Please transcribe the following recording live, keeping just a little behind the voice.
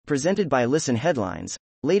Presented by Listen Headlines,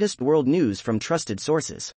 latest world news from trusted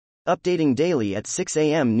sources. Updating daily at 6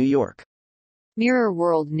 a.m. New York. Mirror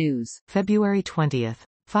World News. February 20th.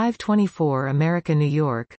 5:24 America, New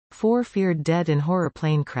York. 4 feared dead in horror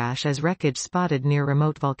plane crash as wreckage spotted near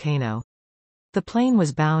remote volcano. The plane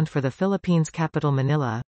was bound for the Philippines' capital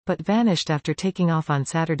Manila, but vanished after taking off on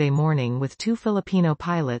Saturday morning with 2 Filipino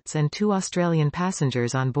pilots and 2 Australian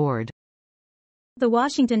passengers on board. The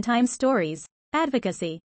Washington Times Stories.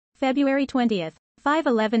 Advocacy. February 20th.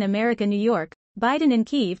 5:11 America, New York. Biden in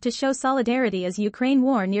Kyiv to show solidarity as Ukraine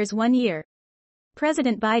war nears 1 year.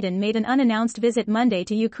 President Biden made an unannounced visit Monday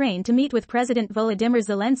to Ukraine to meet with President Volodymyr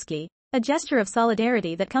Zelensky, a gesture of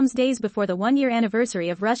solidarity that comes days before the 1-year anniversary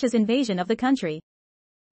of Russia's invasion of the country.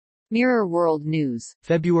 Mirror World News.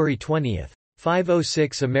 February 20th.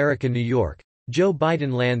 5:06 America, New York. Joe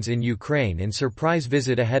Biden lands in Ukraine in surprise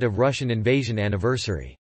visit ahead of Russian invasion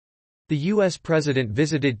anniversary. The U.S. president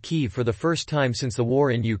visited Kyiv for the first time since the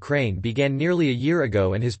war in Ukraine began nearly a year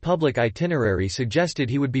ago, and his public itinerary suggested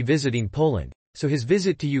he would be visiting Poland, so his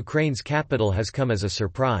visit to Ukraine's capital has come as a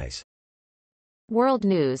surprise. World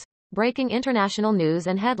News. Breaking international news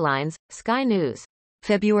and headlines, Sky News.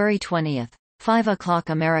 February 20th. 5 o'clock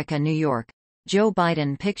America, New York. Joe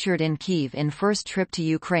Biden pictured in Kyiv in first trip to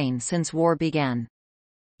Ukraine since war began.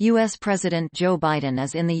 U.S. President Joe Biden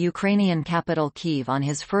is in the Ukrainian capital Kyiv on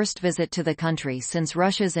his first visit to the country since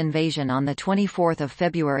Russia's invasion on the 24th of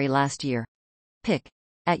February last year. Pic.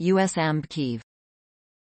 At U.S. Amb Kyiv.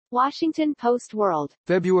 Washington Post World.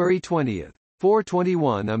 February 20th.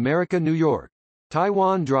 4:21 America, New York.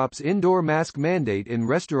 Taiwan drops indoor mask mandate in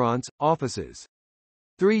restaurants, offices.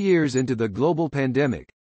 3 years into the global pandemic,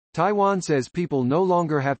 Taiwan says people no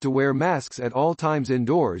longer have to wear masks at all times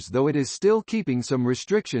indoors, though it is still keeping some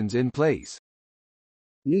restrictions in place.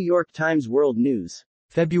 New York Times World News.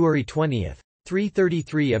 February 20th.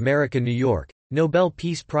 3:33 America, New York. Nobel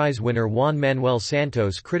Peace Prize winner Juan Manuel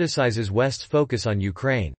Santos criticizes West's focus on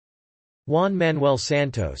Ukraine. Juan Manuel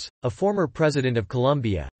Santos, a former president of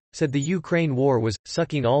Colombia, said the Ukraine war was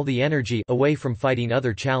sucking all the energy away from fighting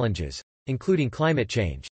other challenges, including climate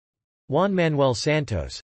change. Juan Manuel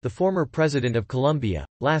Santos, the former president of Colombia,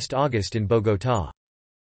 last August in Bogotá.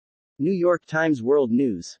 New York Times World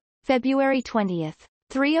News. February 20th.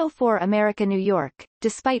 3:04 America, New York.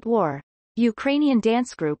 Despite war, Ukrainian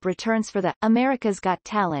dance group returns for the America's Got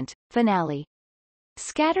Talent finale.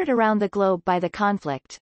 Scattered around the globe by the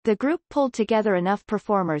conflict, the group pulled together enough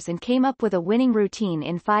performers and came up with a winning routine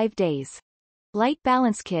in 5 days. Light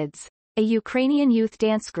Balance Kids, a Ukrainian youth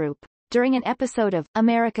dance group, during an episode of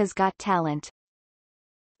America's Got Talent.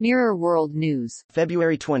 Mirror World News.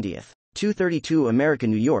 February 20th. 2:32 America,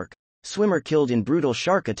 New York. Swimmer killed in brutal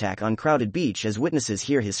shark attack on crowded beach as witnesses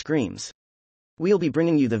hear his screams. We'll be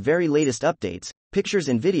bringing you the very latest updates, pictures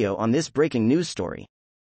and video on this breaking news story.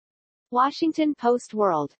 Washington Post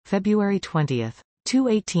World. February 20th.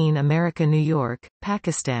 2:18 America, New York.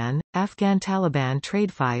 Pakistan, Afghan Taliban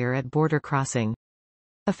trade fire at border crossing.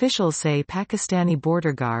 Officials say Pakistani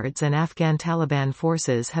border guards and Afghan Taliban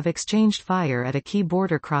forces have exchanged fire at a key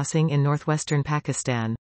border crossing in northwestern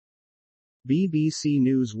Pakistan. BBC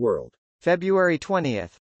News World. February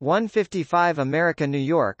 20th. 1:55 America, New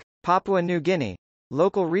York. Papua New Guinea.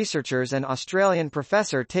 Local researchers and Australian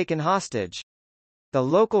professor taken hostage. The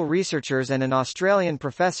local researchers and an Australian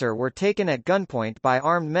professor were taken at gunpoint by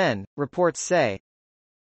armed men, reports say.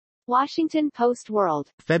 Washington Post World.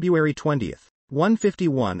 February 20th.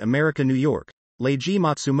 1:51 America, New York. Leiji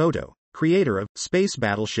Matsumoto, creator of Space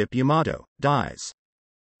Battleship Yamato, dies.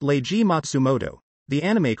 Leiji Matsumoto, the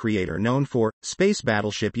anime creator known for Space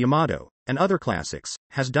Battleship Yamato and other classics,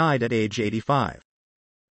 has died at age 85.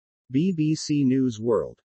 BBC News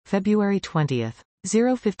World. February 20th.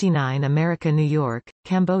 0:59 America, New York.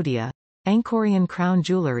 Cambodia. Angkorian crown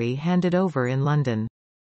jewelry handed over in London.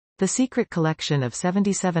 The secret collection of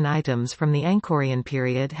 77 items from the Angkorian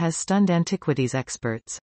period has stunned antiquities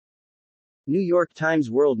experts. New York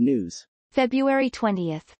Times World News. February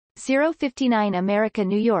 20th. 0:59 America,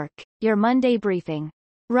 New York. Your Monday briefing.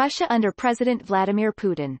 Russia under President Vladimir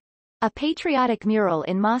Putin. A patriotic mural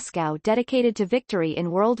in Moscow dedicated to victory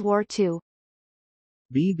in World War II.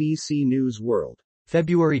 BBC News World.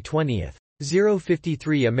 February 20th.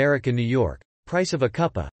 0:53 America, New York. Price of a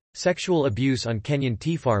cuppa. Sexual abuse on Kenyan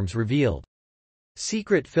tea farms revealed.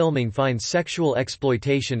 Secret filming finds sexual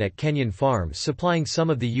exploitation at Kenyan farms supplying some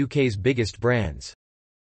of the UK's biggest brands.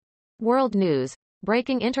 World News.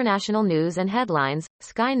 Breaking international news and headlines,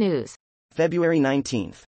 Sky News. February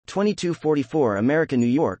 19th. 22:44 America,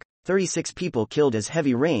 New York. 36 people killed as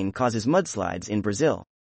heavy rain causes mudslides in Brazil.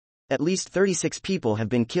 At least 36 people have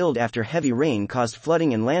been killed after heavy rain caused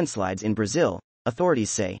flooding and landslides in Brazil, authorities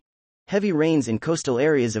say. Heavy rains in coastal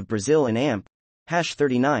areas of Brazil and AMP,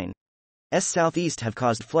 #39, S southeast have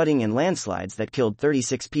caused flooding and landslides that killed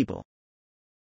 36 people.